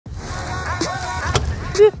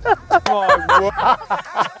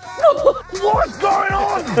What's going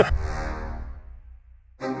on?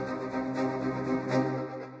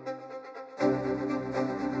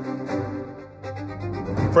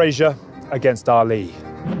 Fraser against Ali.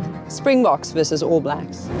 Springboks versus All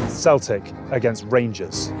Blacks. Celtic against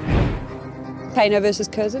Rangers. Kano versus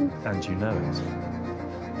Curzon. And you know it.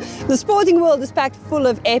 The sporting world is packed full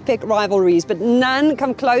of epic rivalries, but none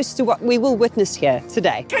come close to what we will witness here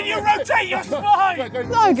today. Can you rotate your spine?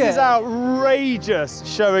 No This is outrageous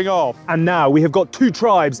showing off. And now we have got two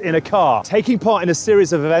tribes in a car taking part in a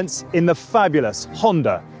series of events in the fabulous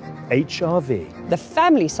Honda HR-V. The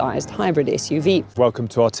family-sized hybrid SUV. Welcome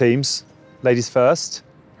to our teams. Ladies first.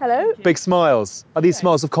 Hello. Big smiles. Are these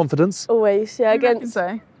smiles of confidence? Always, yeah. We reckon Against.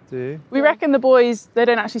 so. Do you? We reckon the boys, they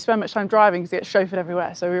don't actually spend much time driving because they get chauffeured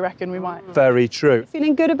everywhere, so we reckon we might. Very true.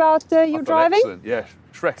 Feeling good about your driving? Excellent, yeah.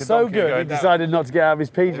 Shrek and So Donkey good, he going down. decided not to get out of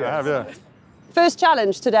his PJs. Yeah. First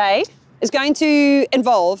challenge today is going to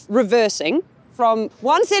involve reversing from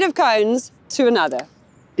one set of cones to another.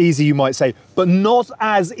 Easy, you might say, but not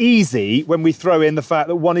as easy when we throw in the fact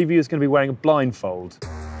that one of you is going to be wearing a blindfold.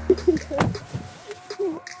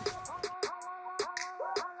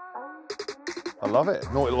 I love it.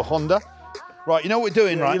 Naughty little Honda. Right, you know what we're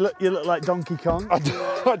doing, right? You look like Donkey Kong.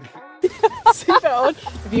 Seatbelt.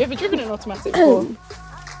 Have you ever driven an automatic before?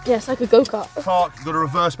 Yes, like a go-kart. Park, you've got to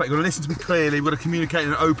reverse back, you've got to listen to me clearly, we've got to communicate in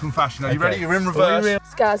an open fashion. Are you ready? You're in reverse.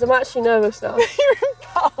 Guys, I'm actually nervous now. You're in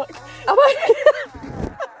park. Am I?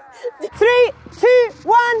 3, 2,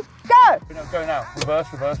 1, go! Go now. Reverse,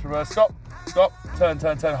 reverse, reverse. Stop. Stop. Turn,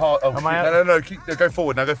 turn, turn hard. Oh, no. Go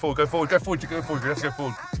forward. Now go forward. Go forward. Go forward. Go forward. Let's go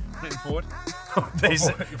forward. Hit forward.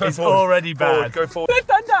 It's already bad. Go forward. Left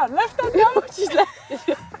hand down, left hand down.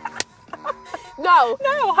 No.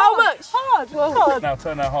 No, How much? Hard. Hard. Now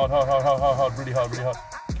turn now hard, really hard.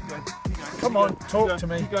 Keep going. Come on, talk to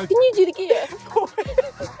me. Can you do the gear?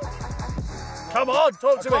 Come on,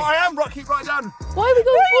 talk to me. I am, keep right down. Why are we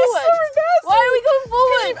going forward? so embarrassing. Why are we going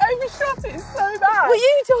forward? You've overshot it, it's so bad. Well,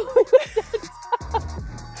 you told me.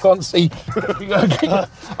 Can't see.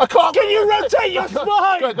 I can't. Can you rotate your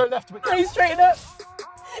spine? Go left a bit. Go straighten up.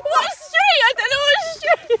 What's straight? I don't know what's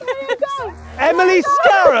straight. Emily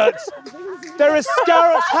Scarrett! There are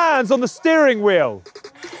Scarrett's hands on the steering wheel.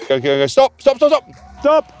 Go. Stop. Stop!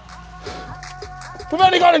 We've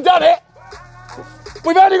only gone and done it.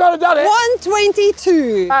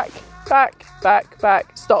 122. Back,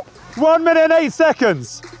 stop. 1 minute and 8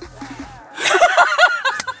 seconds.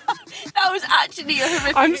 That was actually a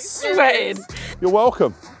horrific I'm experience. sweating. You're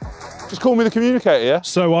welcome. Just call me the communicator, yeah?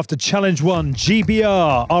 So after challenge 1,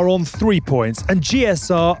 GBR are on 3 points and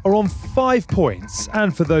GSR are on 5 points.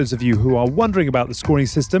 And for those of you who are wondering about the scoring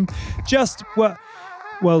system,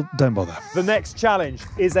 well, don't bother. The next challenge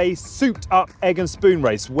is a souped-up egg and spoon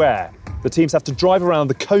race where the teams have to drive around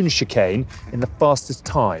the cone chicane in the fastest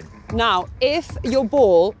time. Now, if your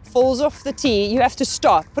ball falls off the tee, you have to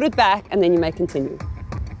stop, put it back, and then you may continue.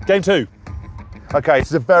 Game 2. Okay, this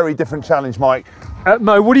is a very different challenge, Mike.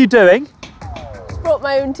 Mo, what are you doing? Brought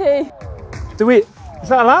my own tea. Is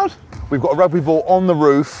that allowed? We've got a rugby ball on the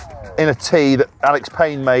roof in a tee that Alex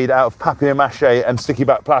Payne made out of papier-mâché and sticky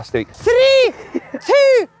back plastic. 3,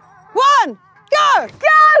 2, 1, go!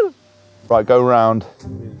 Go! Right, go round.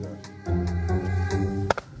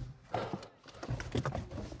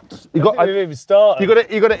 You got even started.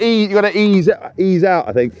 You got to ease out,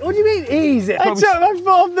 I think. What do you mean easy? I took my foot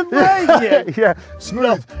off the brake. Yeah,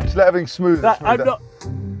 smooth. Just let everything smooth. I'm not.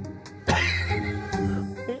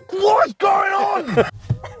 What's going on?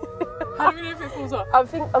 How do we know if it falls off? I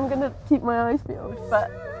think I'm gonna keep my eyes peeled, but.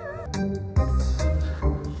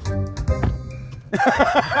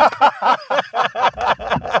 I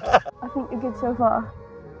think you're good so far.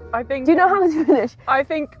 I think. Do you know how to finish? I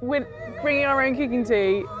think bringing our own cooking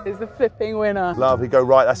tea is the flipping winner. Lovely, go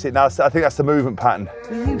right, that's it. Now, I think that's the movement pattern.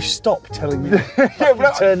 Will you stop telling me?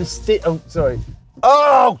 Turn stick. Oh, sorry.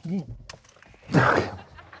 Oh! Come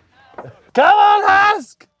on,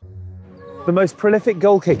 Hask! The most prolific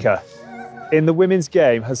goal kicker in the women's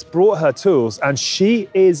game has brought her tools and she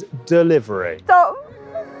is delivering. Stop.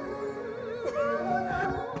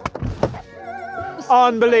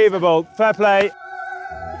 Unbelievable. Fair play.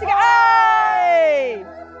 Hey!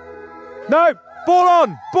 No, ball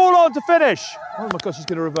on to finish. Oh my God, she's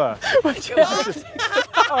going to reverse.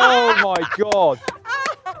 Oh my God.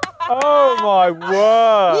 Oh my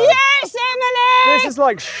word. Yes, Emily! This is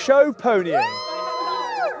like show ponying.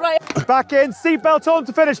 Right. Back in, seatbelt on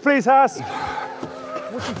to finish, please, Haas.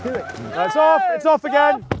 What's he doing? No, it's off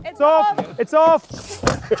again. It's off.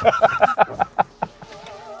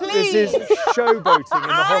 Please. This is showboating in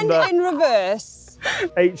the Honda. And in reverse.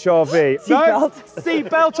 HRV. Seatbelt. No,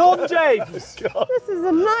 seatbelt on, James. This is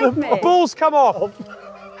a nightmare. The ball's come off.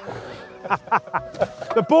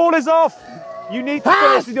 The ball is off. You need to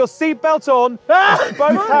finish with your seatbelt on,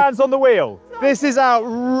 both hands on the wheel. This is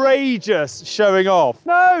outrageous showing off.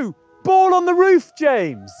 No, ball on the roof,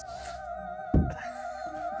 James.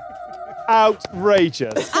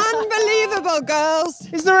 Outrageous. Unbelievable, girls.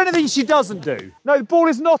 Is there anything she doesn't do? No, the ball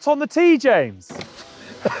is not on the tee, James.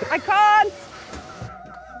 I can't.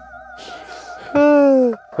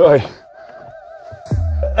 Right.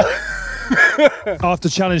 After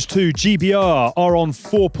challenge 2, GBR are on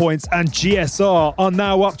 4 points and GSR are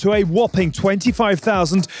now up to a whopping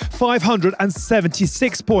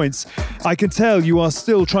 25,576 points. I can tell you are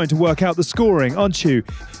still trying to work out the scoring, aren't you?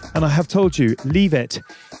 And I have told you, leave it.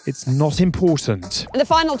 It's not important. And the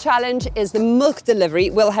final challenge is the milk delivery.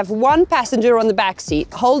 We'll have one passenger on the back seat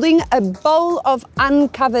holding a bowl of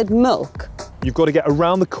uncovered milk. You've got to get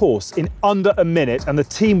around the course in under a minute, and the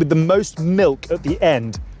team with the most milk at the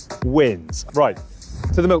end wins. Right,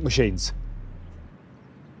 to the milk machines.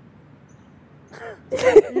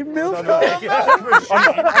 You milk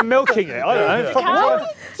I'm milking it, I don't know.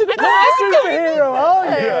 superhero, are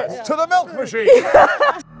you? Yeah. To the milk machine.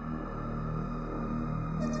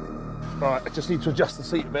 Right, I just need to adjust the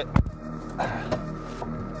seat a bit.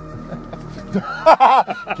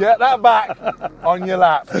 Get that back on your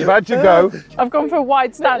lap. You've had your go. I've gone for a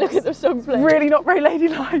wide stance. Look at the sunblade. Really not very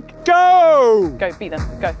ladylike. Go! Go, beat them.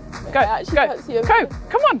 Go. Go. actually Go. can't see him. Go.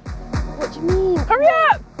 Come on. What do you mean? Hurry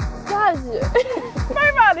up. Guys. No,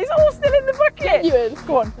 man. It's all still in the bucket. You in?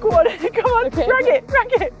 Go on. Go on. Come on. Okay. Rag it.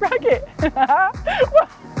 Rag it. Rag it. What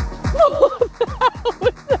the hell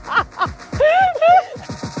was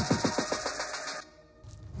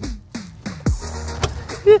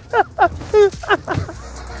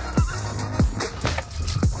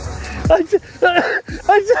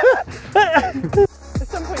that? At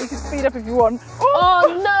some point you can speed up if you want.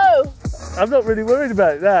 Oh no! I'm not really worried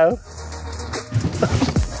about it now.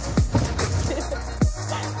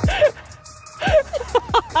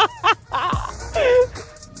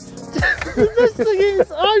 The best thing is,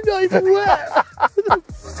 I'm not even wet.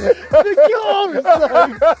 The car is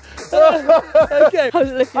like... Okay.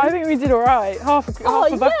 I think we did all right. Half a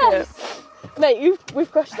bucket. Yes. Mate,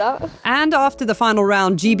 we've crushed that. And after the final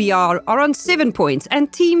round, GBR are on 7 points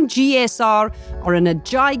and Team GSR are on a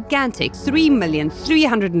gigantic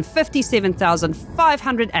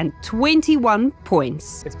 3,357,521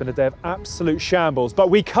 points. It's been a day of absolute shambles, but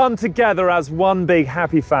we come together as one big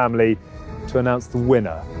happy family to announce the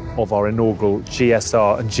winner of our inaugural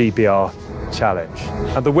GSR and GBR challenge.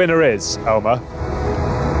 And the winner is, Elma,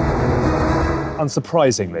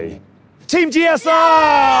 unsurprisingly, Team GSR!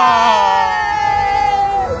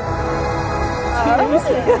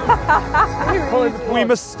 We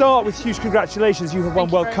must start with huge congratulations. You have won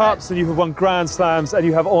World Cups and you have won Grand Slams and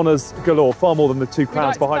you have honours galore, far more than the 2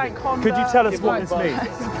 crowns behind you. Could you tell us what this means?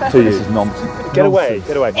 This is nonsense. Get away,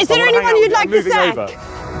 get away. Is there anyone you'd like to thank?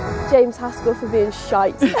 James Haskell for being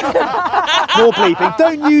shite. More bleeping.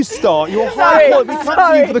 Don't you start. You're high quality. We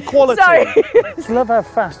come to you for the quality. I just love how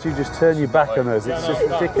fast you just turn your back on us. It's just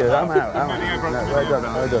ridiculous. I'm out. No, well done.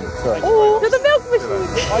 Well done. Sorry. To the milk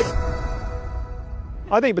machine.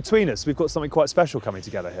 I think between us, we've got something quite special coming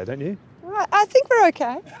together here, don't you? I think we're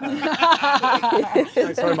okay.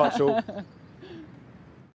 Thanks very much, all.